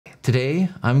Today,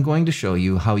 I'm going to show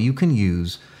you how you can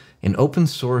use an open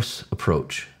source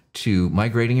approach to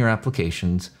migrating your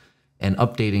applications and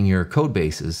updating your code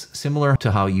bases, similar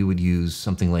to how you would use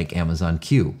something like Amazon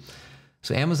Q.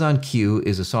 So Amazon Q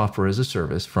is a software as a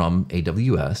service from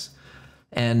AWS,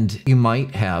 and you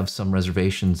might have some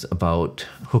reservations about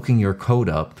hooking your code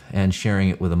up and sharing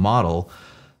it with a model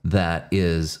that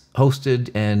is hosted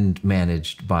and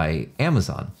managed by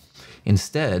Amazon.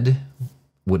 Instead,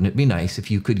 wouldn't it be nice if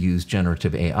you could use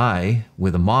generative AI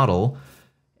with a model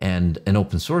and an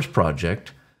open source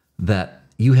project that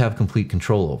you have complete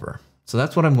control over? So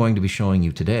that's what I'm going to be showing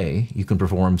you today. You can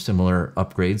perform similar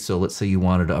upgrades. So let's say you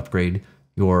wanted to upgrade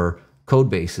your code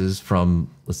bases from,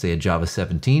 let's say, a Java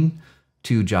 17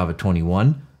 to Java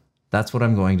 21. That's what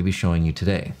I'm going to be showing you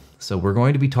today. So we're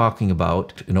going to be talking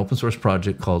about an open source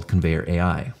project called Konveyor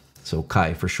AI, so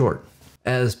Kai for short.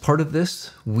 As part of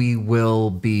this, we will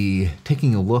be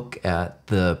taking a look at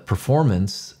the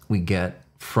performance we get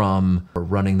from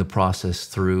running the process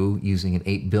through using an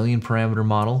 8 billion parameter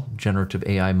model, generative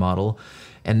AI model,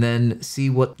 and then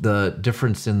see what the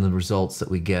difference in the results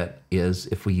that we get is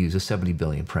if we use a 70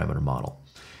 billion parameter model.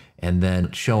 And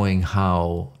then showing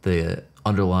how the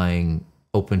underlying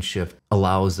OpenShift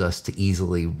allows us to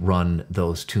easily run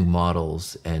those two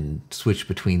models and switch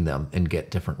between them and get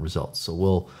different results. So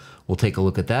we'll take a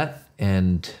look at that,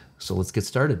 and so let's get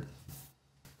started.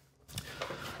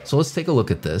 So let's take a look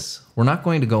at this. We're not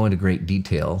going to go into great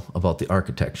detail about the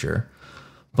architecture,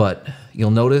 but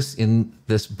you'll notice in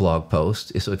this blog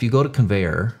post, so if you go to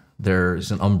Konveyor,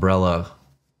 there's an umbrella,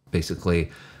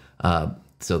 basically.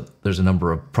 So there's a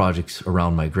number of projects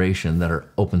around migration that are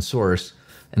open source,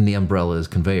 and the umbrella is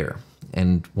Konveyor.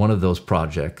 And one of those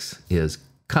projects is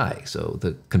Kai, so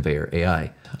the Konveyor AI.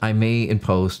 I may in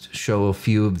post show a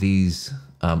few of these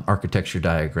architecture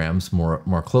diagrams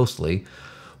more closely,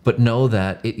 but know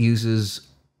that it uses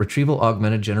retrieval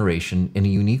augmented generation in a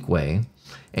unique way,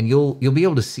 and you'll be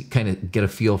able to see, kind of get a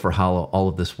feel for how all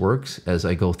of this works as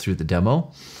I go through the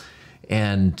demo.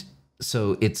 And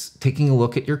so it's taking a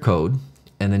look at your code,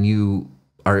 and then you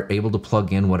are able to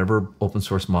plug in whatever open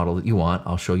source model that you want.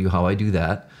 I'll show you how I do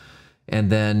that. And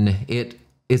then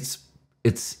it's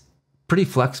pretty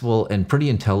flexible and pretty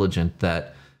intelligent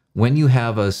that when you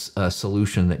have a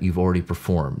solution that you've already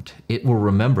performed, it will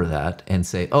remember that and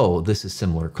say, oh, this is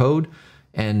similar code,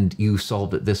 and you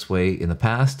solved it this way in the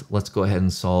past. Let's go ahead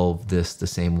and solve this the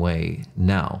same way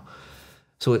now.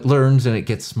 So it learns and it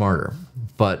gets smarter.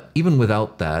 But even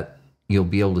without that, you'll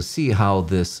be able to see how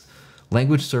this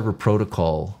language server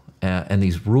protocol and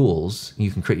these rules,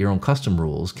 you can create your own custom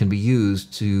rules, can be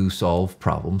used to solve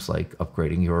problems like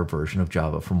upgrading your version of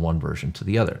Java from one version to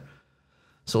the other.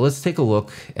 So let's take a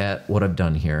look at what I've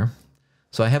done here.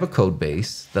 So I have a code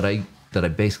base that I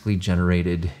basically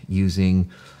generated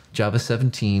using Java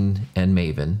 17 and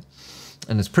Maven.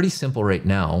 And it's pretty simple right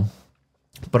now,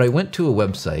 but I went to a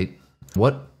website.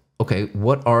 What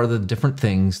are the different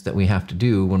things that we have to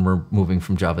do when we're moving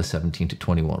from Java 17 to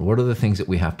 21? What are the things that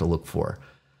we have to look for?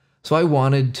 So I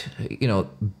wanted,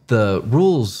 the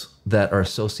rules that are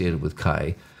associated with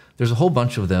Kai, there's a whole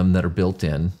bunch of them that are built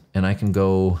in, and I can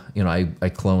go, I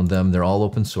cloned them. They're all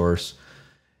open source.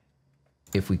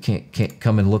 If we can't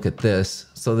come and look at this,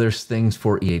 so there's things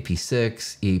for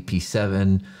EAP6,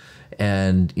 EAP7,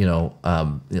 and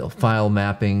file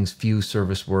mappings, Fuse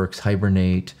service works,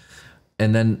 Hibernate,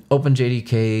 and then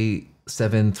OpenJDK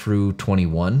 7 through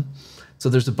 21. So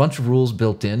there's a bunch of rules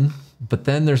built in, but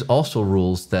then there's also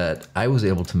rules that I was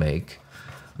able to make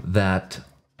that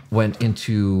went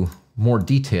into more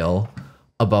detail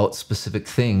about specific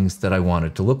things that I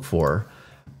wanted to look for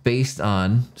based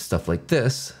on stuff like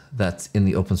this that's in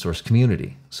the open source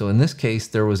community. So in this case,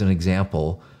 there was an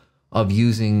example of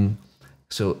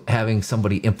having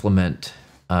somebody implement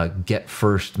a get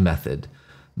first method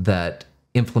that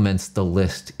implements the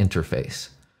list interface.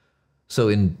 So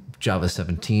in Java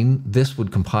 17, this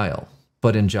would compile,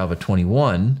 but in Java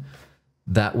 21,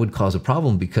 that would cause a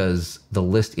problem because the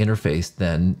list interface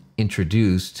then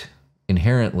introduced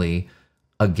inherently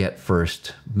a get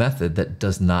first method that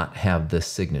does not have this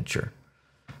signature.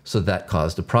 So that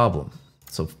caused a problem.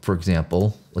 So for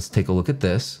example, let's take a look at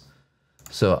this.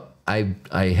 So I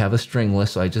have a string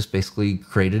list. So I just basically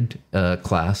created a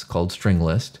class called string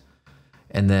list.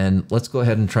 And then let's go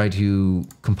ahead and try to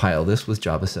compile this with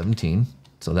Java 17.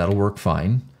 So that'll work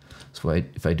fine. So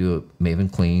if I do a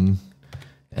Maven clean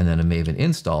and then a Maven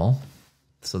install,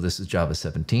 so this is Java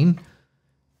 17,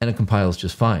 and it compiles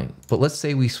just fine. But let's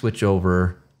say we switch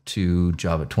over to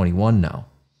Java 21 now.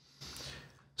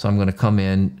 So I'm going to come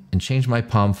in and change my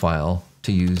POM file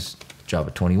to use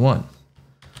Java 21.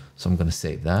 So I'm going to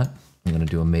save that. I'm going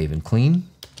to do a Maven clean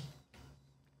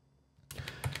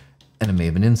and a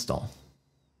Maven install.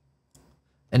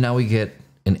 And now we get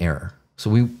an error.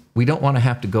 So we don't want to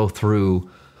have to go through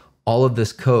all of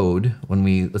this code when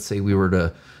let's say we were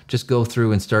to just go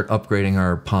through and start upgrading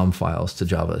our POM files to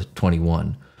Java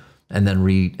 21 and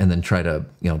then try to,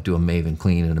 do a Maven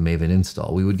clean and a Maven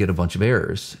install. We would get a bunch of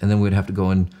errors, and then we'd have to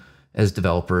go in as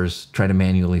developers, try to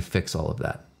manually fix all of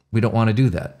that. We don't want to do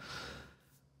that.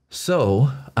 So,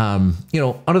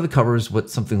 under the covers, what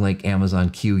something like Amazon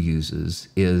Q uses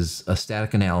is a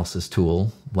static analysis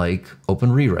tool like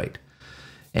OpenRewrite.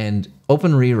 And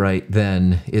OpenRewrite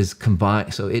then is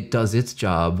combined, so it does its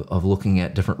job of looking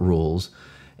at different rules,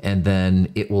 and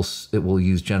then it will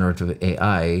use generative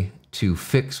AI to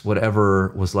fix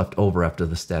whatever was left over after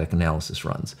the static analysis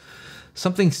runs.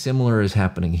 Something similar is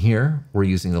happening here. We're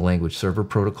using the language server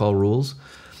protocol rules,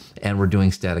 and we're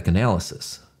doing static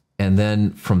analysis. And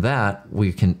then from that,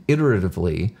 we can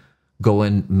iteratively go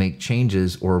and make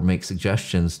changes or make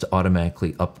suggestions to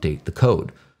automatically update the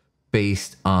code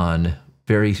based on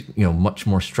very, much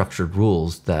more structured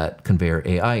rules that Konveyor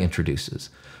AI introduces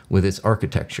with its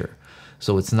architecture.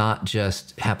 So it's not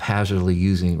just haphazardly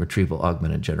using retrieval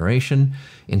augmented generation.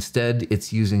 Instead,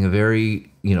 it's using a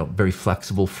very, very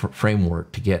flexible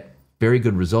framework to get very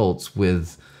good results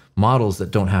with models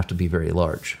that don't have to be very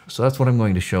large. So that's what I'm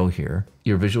going to show here.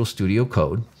 Your Visual Studio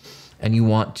Code, and you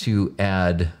want to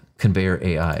add Konveyor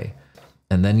AI.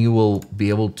 And then you will be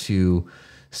able to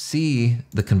see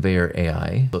the Konveyor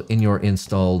AI in your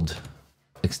installed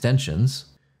extensions.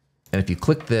 And if you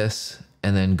click this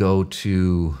and then go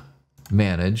to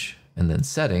Manage and then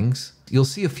Settings, you'll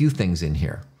see a few things in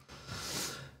here.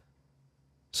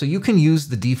 So you can use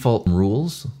the default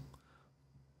rules,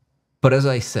 but as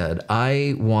I said,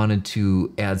 I wanted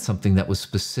to add something that was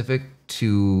specific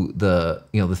to the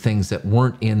things that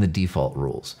weren't in the default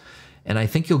rules. And I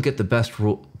think you'll get the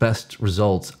best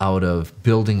results out of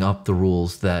building up the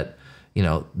rules that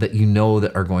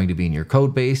that are going to be in your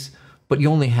code base, but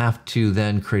you only have to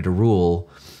then create a rule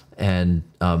and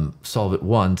solve it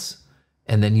once,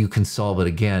 and then you can solve it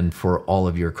again for all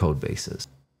of your code bases.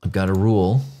 I've got a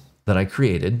rule that I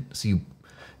created. So you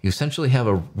essentially have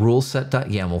a rule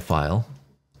set.yaml file,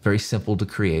 very simple to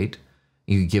create.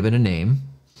 You give it a name,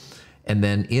 and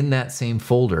then in that same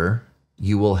folder,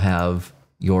 you will have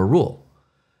your rule.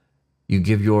 You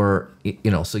give your,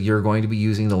 so you're going to be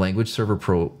using the language server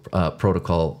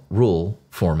protocol rule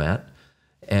format,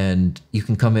 and you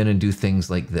can come in and do things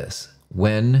like this.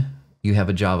 When you have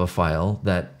a Java file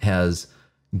that has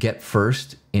get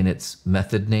first in its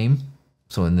method name,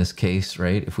 so in this case,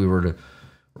 right, if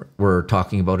we're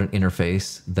talking about an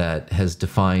interface that has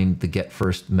defined the get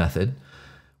first method,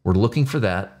 we're looking for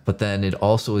that, but then it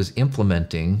also is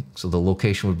implementing, so the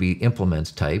location would be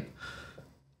implement type.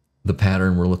 The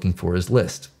pattern we're looking for is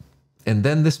list. And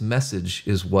then this message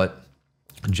is what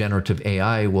generative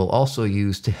AI will also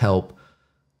use to help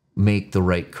make the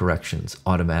right corrections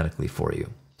automatically for you.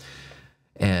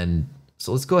 And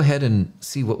so let's go ahead and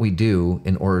see what we do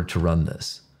in order to run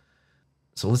this.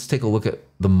 So let's take a look at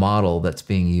the model that's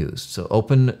being used. So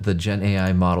open the Gen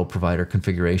AI model provider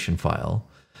configuration file,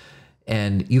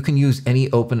 and you can use any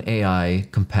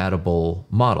OpenAI compatible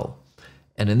model.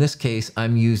 And in this case,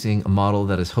 I'm using a model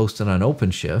that is hosted on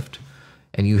OpenShift,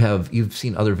 and you've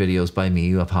seen other videos by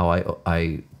me of how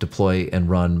I deploy and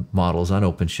run models on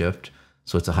OpenShift.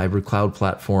 So it's a hybrid cloud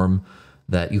platform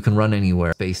that you can run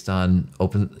anywhere based on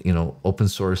open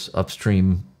source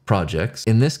upstream projects.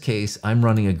 In this case, I'm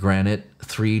running a Granite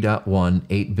 3.1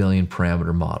 8 billion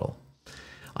parameter model.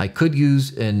 I could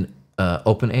use an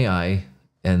OpenAI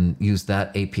and use that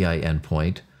API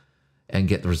endpoint and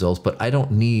get the results, but I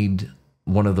don't need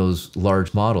one of those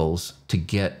large models to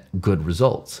get good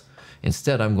results.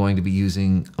 Instead, I'm going to be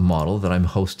using a model that I'm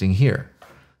hosting here.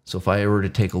 So if I were to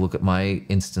take a look at my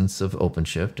instance of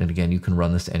OpenShift, and again, you can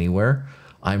run this anywhere,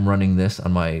 I'm running this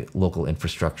on my local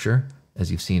infrastructure,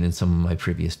 as you've seen in some of my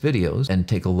previous videos, and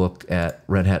take a look at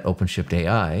Red Hat OpenShift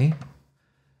AI.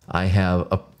 I have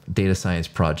a data science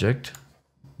project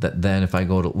that then if I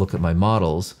go to look at my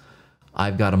models,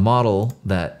 I've got a model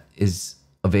that is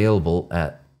available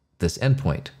at this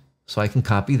endpoint. So I can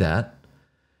copy that,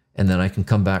 and then I can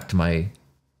come back to my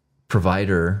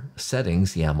provider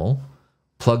settings YAML,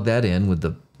 plug that in with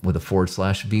a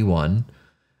 /v1.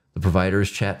 The provider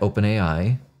is chat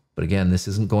OpenAI, but again, this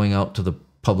isn't going out to the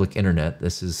public internet.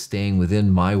 This is staying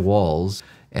within my walls,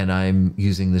 and I'm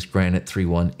using this Granite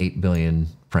 3.1 8 billion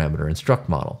parameter instruct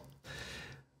model.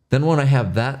 Then when I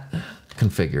have that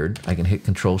configured, I can hit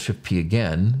Control-Shift-P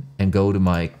again and go to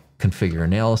my configure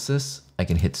analysis. I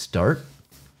can hit start,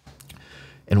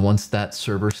 And once that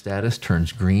server status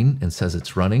turns green and says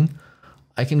it's running,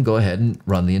 I can go ahead and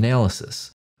run the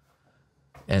analysis.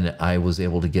 And I was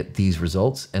able to get these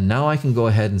results. And now I can go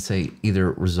ahead and say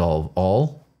either resolve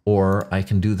all, or I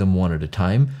can do them one at a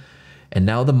time. And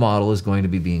now the model is going to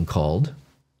be being called.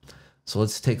 So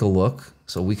let's take a look.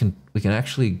 So we can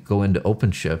actually go into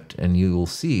OpenShift, and you will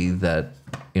see that,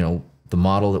 the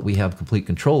model that we have complete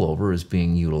control over is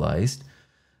being utilized.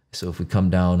 So if we come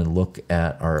down and look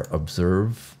at our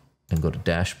observe and go to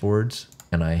dashboards,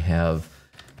 and I have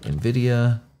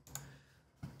NVIDIA.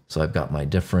 So I've got my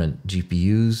different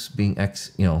GPUs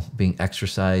being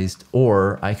exercised,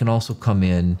 or I can also come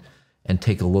in and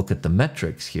take a look at the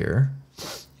metrics here.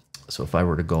 So if I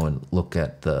were to go and look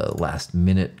at the last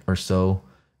minute or so,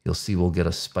 you'll see we'll get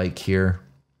a spike here,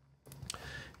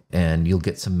 and you'll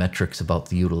get some metrics about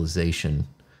the utilization.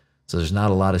 So there's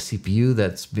not a lot of CPU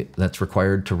that's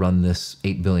required to run this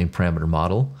 8 billion parameter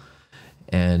model.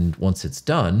 And once it's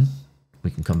done,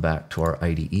 we can come back to our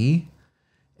IDE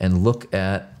and look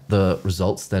at the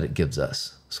results that it gives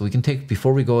us. So we can take,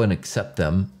 before we go and accept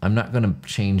them, I'm not going to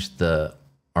change the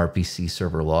RPC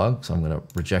server log, so I'm going to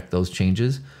reject those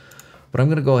changes. But I'm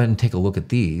going to go ahead and take a look at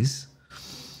these.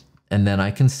 And then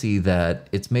I can see that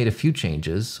it's made a few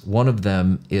changes. One of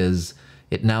them is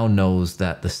it now knows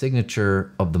that the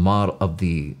signature of the model of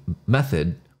the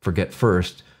method for get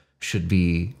first should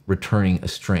be returning a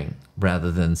string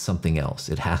rather than something else.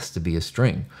 It has to be a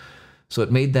string. So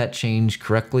it made that change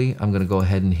correctly. I'm going to go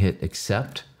ahead and hit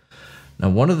accept. Now,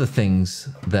 one of the things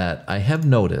that I have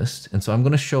noticed, and so I'm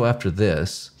going to show after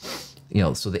this,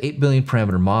 so the 8 billion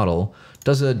parameter model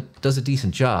does a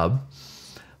decent job,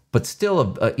 but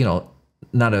still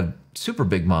not a super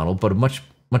big model, but a much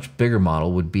bigger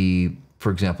model would be,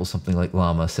 for example, something like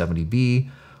Llama 70B,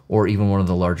 or even one of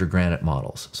the larger Granite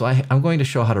models. So I'm going to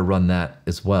show how to run that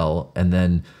as well, and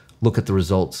then look at the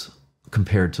results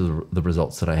compared to the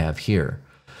results that I have here.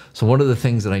 So one of the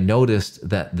things that I noticed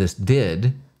that this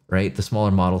did, right, the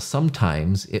smaller model,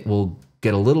 sometimes it will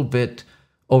get a little bit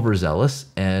overzealous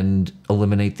and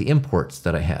eliminate the imports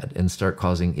that I had and start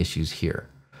causing issues here.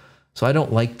 So I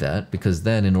don't like that, because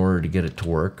then in order to get it to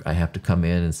work, I have to come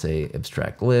in and say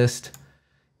abstract list,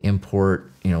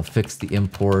 import, fix the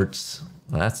imports.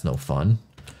 Well, that's no fun,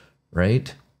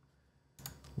 right?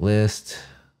 List.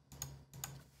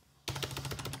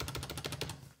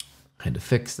 I had to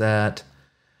fix that.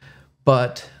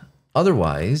 But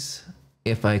otherwise,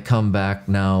 if I come back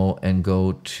now and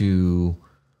go to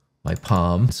my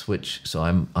POM, switch, so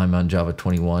I'm on Java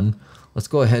 21. Let's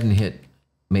go ahead and hit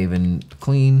Maven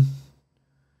clean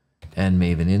and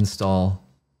Maven install.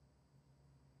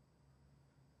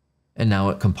 And now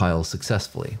it compiles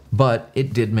successfully, but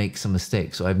it did make some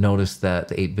mistakes. So I've noticed that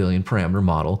the 8 billion parameter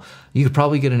model, you could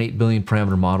probably get an 8 billion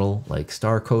parameter model like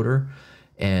StarCoder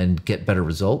and get better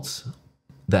results,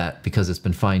 that because it's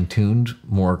been fine-tuned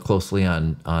more closely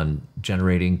on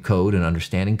generating code and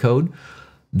understanding code.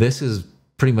 This is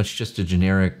pretty much just a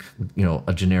generic,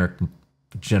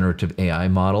 generative AI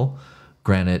model,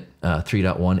 Granite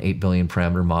 3.1 8 billion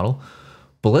parameter model.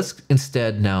 But let's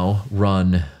instead now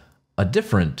run a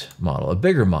different model, a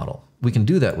bigger model. We can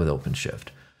do that with OpenShift.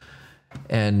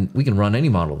 And we can run any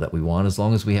model that we want as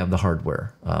long as we have the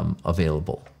hardware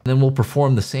available. Then we'll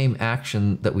perform the same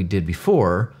action that we did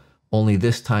before, only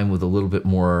this time with a little bit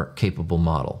more capable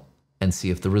model, and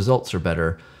see if the results are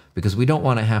better, because we don't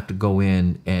want to have to go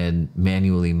in and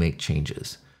manually make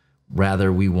changes.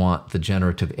 Rather, we want the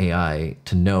generative AI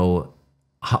to know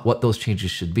what those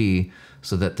changes should be,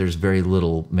 so that there's very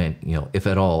little, if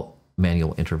at all,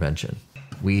 manual intervention.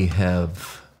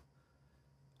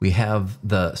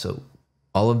 So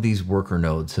all of these worker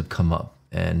nodes have come up,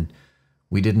 and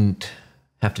we didn't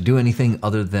have to do anything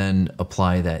other than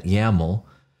apply that YAML,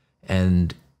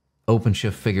 and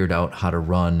OpenShift figured out how to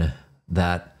run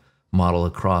that model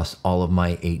across all of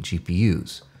my 8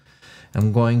 GPUs.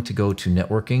 I'm going to go to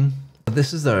networking.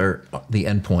 This is the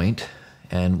endpoint,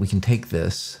 and we can take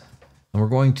this, and we're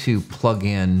going to plug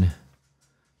in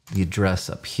the address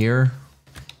up here,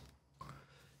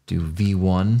 do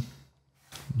v1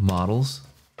 models,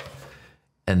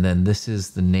 and then this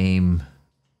is the name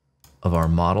of our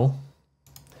model.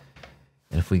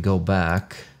 And if we go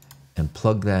back and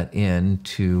plug that in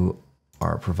to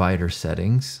our provider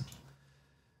settings,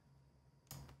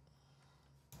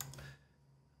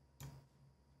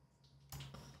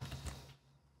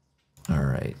 all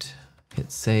right,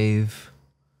 hit save,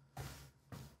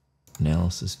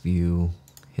 analysis view,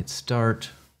 hit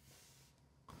start.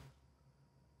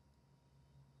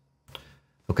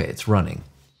 Okay, it's running.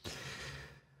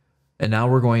 And now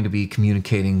we're going to be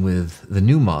communicating with the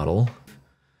new model,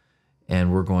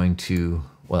 and we're going to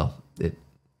well,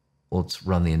 let's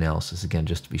run the analysis again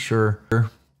just to be sure.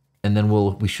 And then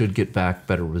we should get back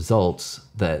better results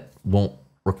that won't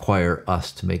require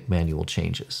us to make manual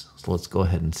changes. So let's go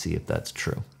ahead and see if that's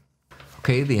true.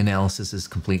 Okay, the analysis is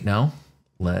complete now.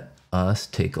 Let us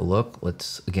take a look.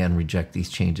 Let's again reject these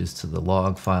changes to the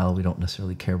log file. We don't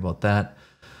necessarily care about that,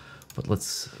 but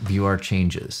let's view our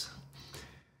changes.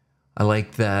 I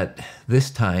like that this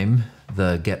time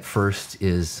the get first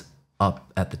is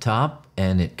up at the top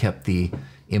and it kept the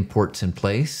imports in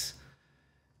place.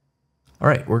 All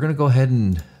right, we're going to go ahead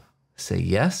and say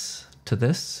yes to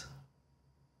this.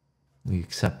 We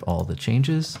accept all the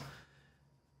changes.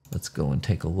 Let's go and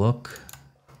take a look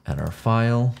at our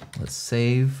file. Let's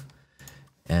save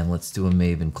and let's do a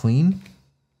Maven clean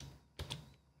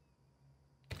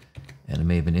and a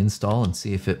Maven install and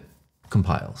see if it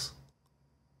compiles.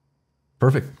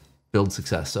 Perfect, build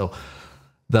success. So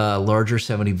the larger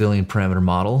 70 billion parameter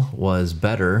model was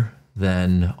better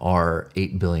than our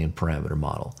 8 billion parameter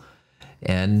model.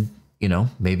 And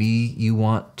maybe you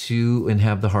want to and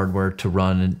have the hardware to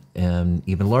run an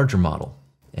even larger model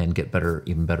and get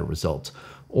even better results.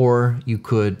 Or you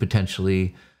could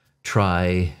potentially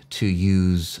try to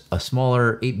use a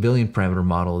smaller 8 billion parameter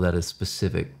model that is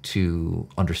specific to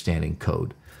understanding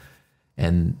code.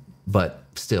 But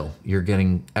still, you're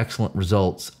getting excellent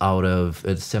results out of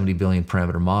a 70 billion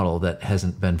parameter model that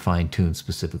hasn't been fine-tuned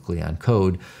specifically on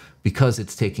code, because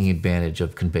it's taking advantage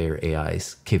of Konveyor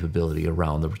AI's capability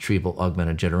around the retrieval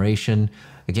augmented generation.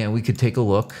 Again, we could take a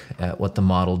look at what the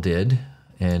model did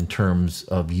in terms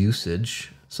of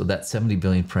usage. So that 70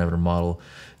 billion parameter model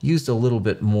used a little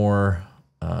bit more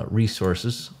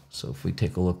resources. So if we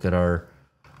take a look at our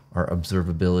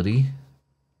observability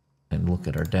and look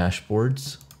at our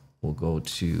dashboards, we'll go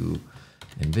to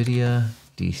NVIDIA,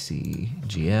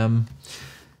 DCGM.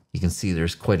 You can see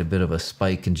there's quite a bit of a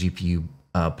spike in GPU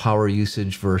power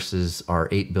usage versus our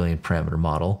 8 billion parameter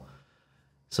model.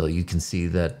 So you can see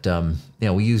that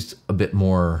we used a bit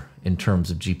more in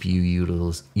terms of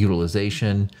GPU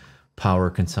utilization, power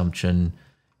consumption,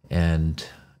 and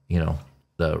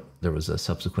there was a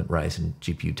subsequent rise in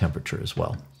GPU temperature as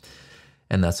well.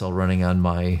 And that's all running on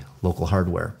my local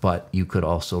hardware. But you could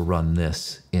also run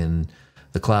this in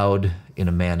the cloud in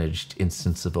a managed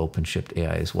instance of OpenShift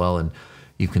AI as well. And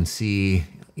you can see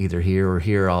either here or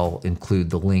here, I'll include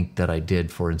the link that I did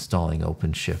for installing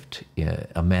OpenShift,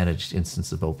 a managed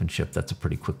instance of OpenShift. That's a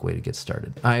pretty quick way to get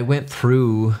started. I went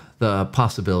through the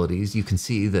possibilities. You can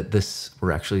see that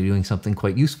we're actually doing something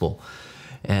quite useful.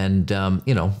 And,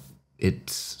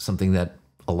 it's something that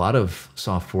a lot of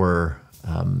software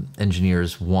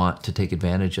engineers want to take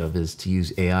advantage of, is to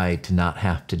use AI to not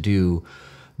have to do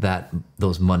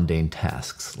those mundane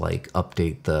tasks like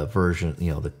update the version,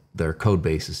 their code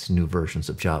bases to new versions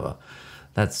of Java.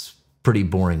 That's pretty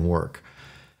boring work.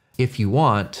 If you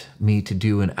want me to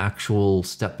do an actual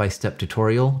step-by-step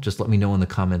tutorial, just let me know in the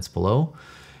comments below.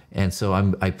 And so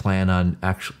I plan on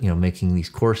actually, making these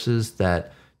courses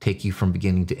that take you from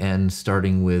beginning to end,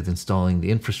 starting with installing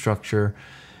the infrastructure.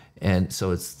 And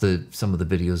so it's some of the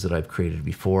videos that I've created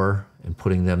before and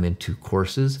putting them into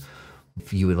courses.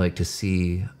 If you would like to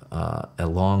see a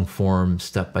long form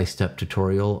step-by-step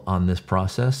tutorial on this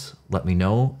process, let me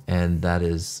know, and that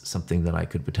is something that I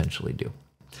could potentially do.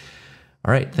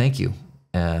 All right, thank you.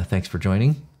 Thanks for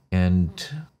joining, and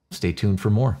stay tuned for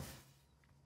more.